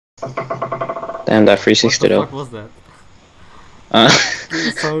Damn, that 360 though. What was that? Uh,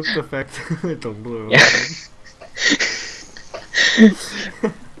 Sound effect. Don't blow. yeah.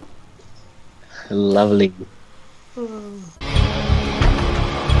 Lovely.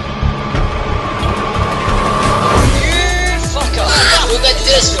 Fuck off! Look at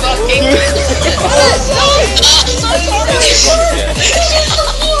this fucking.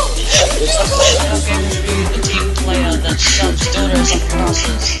 A team player that shoves dollars and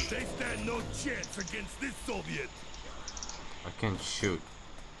crosses. They stand no chance against this Soviet. I can't shoot.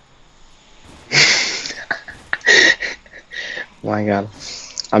 My god.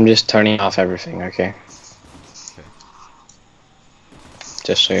 I'm just turning off everything, okay? Okay.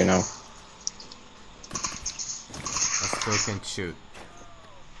 Just so you know. I still can't shoot.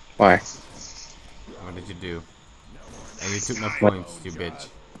 Why? What did you do? And you took my points, you bitch.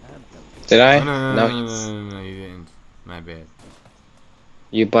 Did I? No, you didn't. My bad.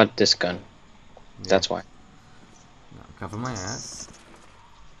 You bought this gun. Yeah. That's why. No, cover my ass.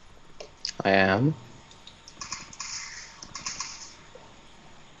 I am.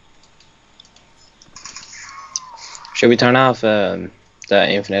 Should we turn off the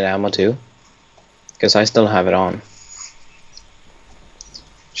infinite ammo too? Because I still have it on.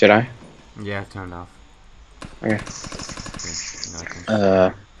 Should I? Yeah, turned off. Okay. Okay, now I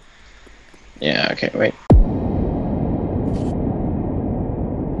can Yeah, okay, wait.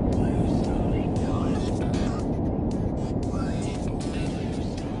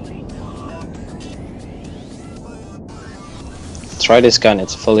 Try this gun,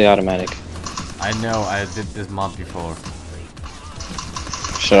 it's fully automatic. I know, I did this mod before.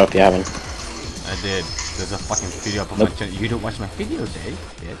 Shut up, you haven't. I did. There's a fucking video up on my channel. You don't watch my videos, eh,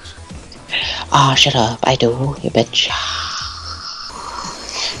 bitch? Ah, shut up, I do, you bitch.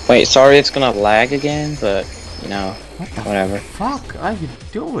 Wait, sorry it's gonna lag again, but, you know, whatever. Fuck are you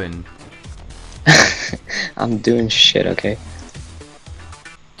doing? I'm doing shit, okay?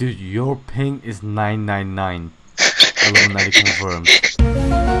 Dude, your ping is 999. Illuminati confirmed.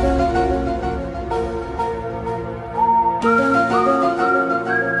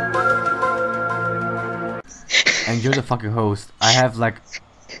 And you're the fucking host. I have like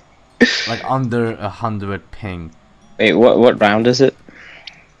under 100 ping. Wait, what round is it?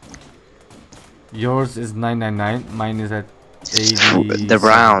 Yours is 999. Mine is at 80. The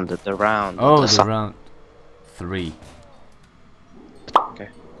round. Oh, the round 3. Okay.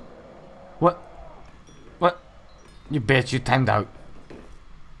 What? You bitch! You timed out.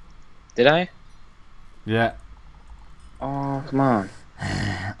 Did I? Yeah. Oh, come on.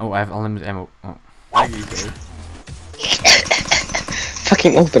 Oh, I have unlimited ammo. Oh. Okay.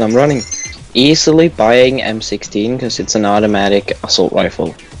 Fucking open, I'm running. Easily buying M16 because it's an automatic assault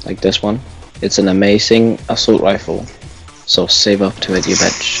rifle. Like this one. It's an amazing assault rifle. So save up to it, you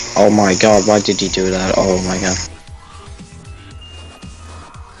bitch. Oh my god, why did you do that? Oh my god.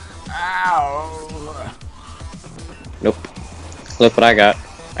 Ow! Nope. Look what I got.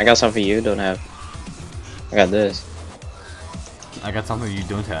 I got something you don't have. I got this. I got something you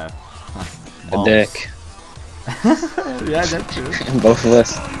don't have. A dick. Yeah, that's true. Both of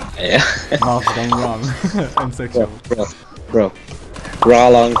us. Yeah. Mouth gone wrong. I'm sexual. Bro. Raw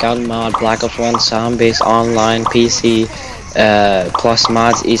long gun mod, Black Ops 1, zombies, online, PC, plus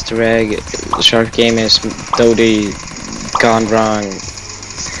mods, Easter egg, Shark Gamers, Dodie, gone wrong,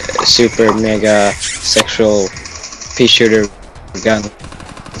 super mega sexual pea shooter guns,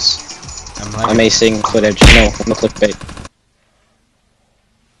 amazing footage. No clickbait.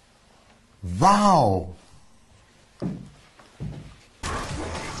 Wow.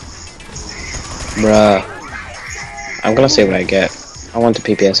 Bruh. I'm gonna see what I get. I want the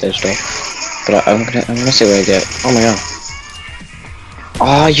PPSH though. But I'm gonna see what I get. Oh my god.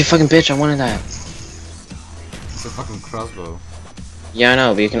 Oh, you fucking bitch, I wanted that. It's a fucking crossbow. Yeah, I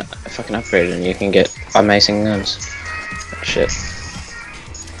know, but you can fucking upgrade it and you can get amazing guns. Shit.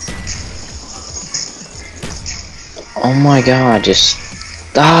 Oh my god, just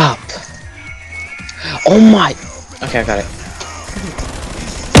stop. Oh my. Okay, I got it.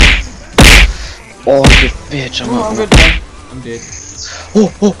 Oh, you bitch, I'm good, man. I'm dead.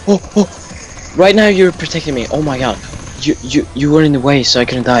 Oh. Right now you're protecting me. Oh my god. You were in the way so I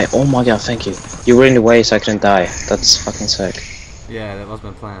couldn't die. Oh my god, thank you. You were in the way so I couldn't die. That's fucking sick. Yeah, that was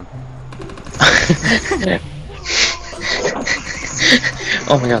my plan.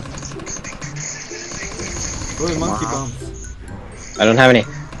 Oh my god. Oh, monkey bombs. I don't have any.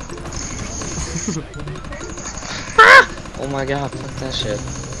 Oh my god, fuck that shit.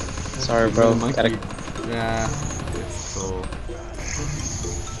 Sorry bro, gotta... Yeah, it's cool.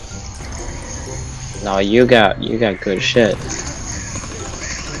 No, you got good shit.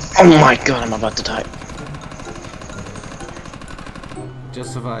 Oh my god, I'm about to die.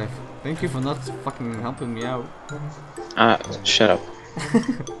 Just survive. Thank you for not fucking helping me out. Shut up.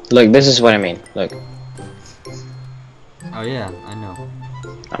 Look, this is what I mean. Look, Oh yeah, I know.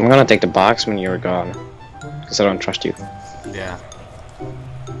 I'm gonna take the box when you're gone. Because I don't trust you. Yeah.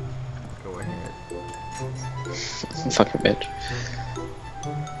 Go ahead. Fucking bitch.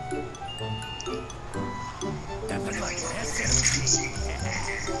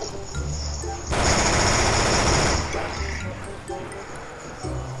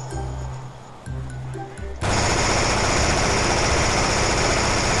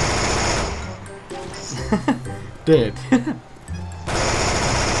 Dead.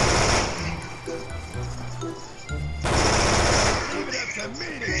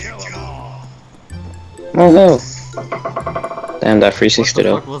 Oh no! Damn, that 360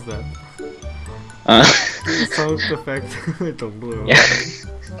 though. What was that? Sound effect. Don't blue. Yeah.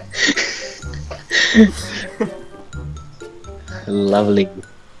 Lovely.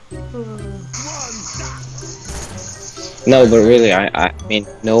 No, but really, I mean,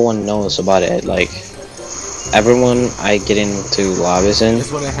 no one knows about it. Like, everyone I get into lobbies in,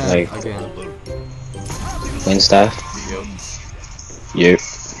 That's what I have like, again. win stuff. Yep. Yep.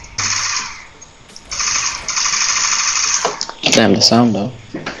 Damn, the sound though.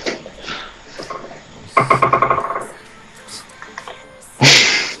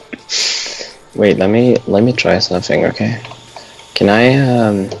 Wait, let me try something, okay? Can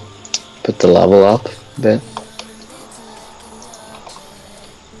I put the level up a bit?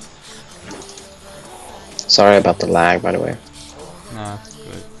 Sorry about the lag, by the way. Nah,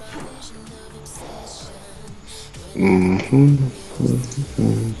 good.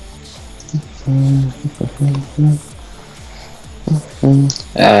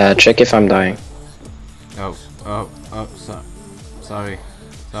 Check if I'm dying. Sorry.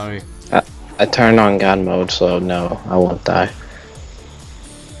 I turned on God mode, so no, I won't die.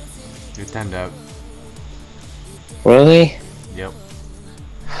 You timed out. Really? Yep.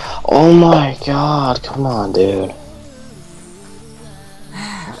 Oh my god, come on, dude.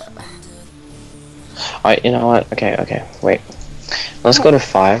 Alright, you know what? Okay, wait. Let's go to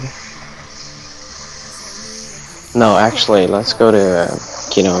 5. No, actually, let's go to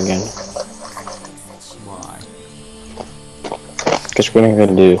Kino again. Why? Because we're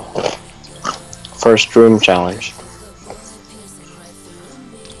gonna do first room challenge.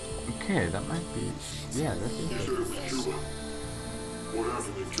 Okay, that might be. Yeah, that's interesting.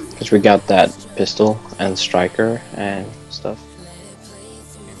 Because we got that pistol and striker and stuff.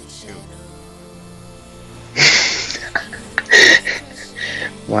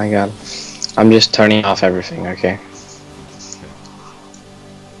 My god. I'm just turning off everything, okay?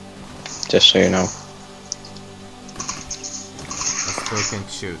 Just so you know. Let's click and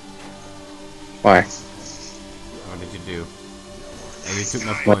shoot. Why? What did you do? And you took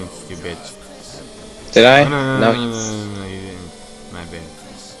my points, you bitch. Did I? Oh, no, No, you didn't. My bad.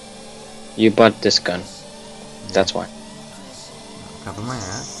 you bought this gun. That's why. Cover my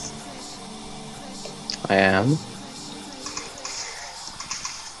ass. I am.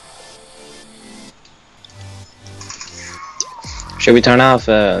 Should we turn off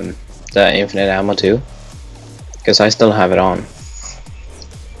the infinite ammo too? Because I still have it on.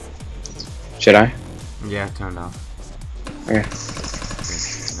 Should I? Yeah, turned off. Okay.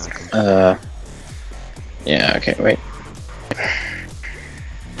 Okay. Yeah, okay, wait.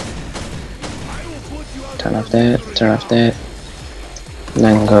 Turn off that, and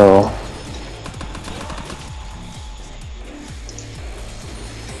then go.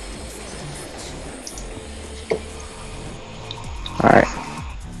 Alright.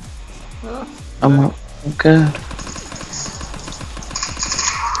 I'm good.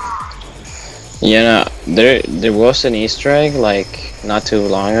 You know, there was an Easter egg like not too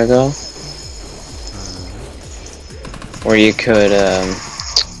long ago where you could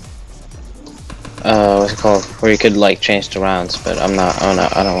what's it called? Where you could like change the rounds, but I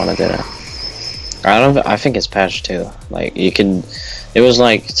don't want to do that. I think it's patch 2. Like you could, it was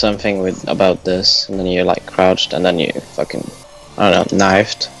like something with about this, and then you like crouched, and then you fucking, I don't know,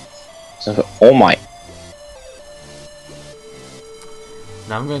 knifed. So, oh my.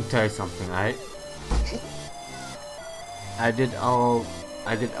 Now I'm gonna tell you something, right? I did all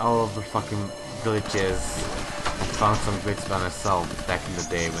of the fucking glitches and found some glitches by myself back in the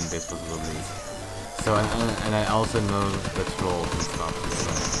day when this was released. So and I also know the trolls and stuff.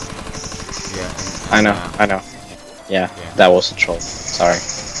 So, yeah. And, I know. Yeah, that was a troll. Sorry.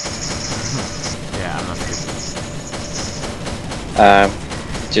 Yeah, I'm not stupid.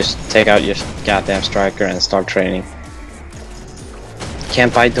 Just take out your goddamn striker and start training.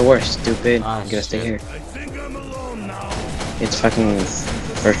 Can't buy doors, stupid. Ah, I'm gonna stay shit. here. I think I'm alone now. It's fucking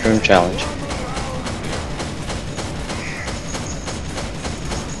first room challenge.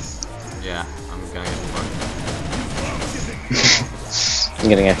 Yeah, I'm gonna get fucked. I'm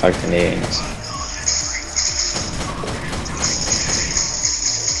gonna get fucked in the anus.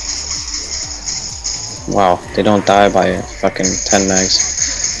 Wow, they don't die by fucking 10 megs.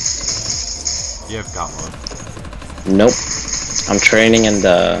 You have got one. Nope. I'm training in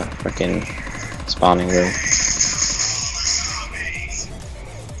the fucking spawning room.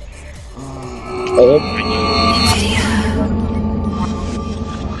 Oh my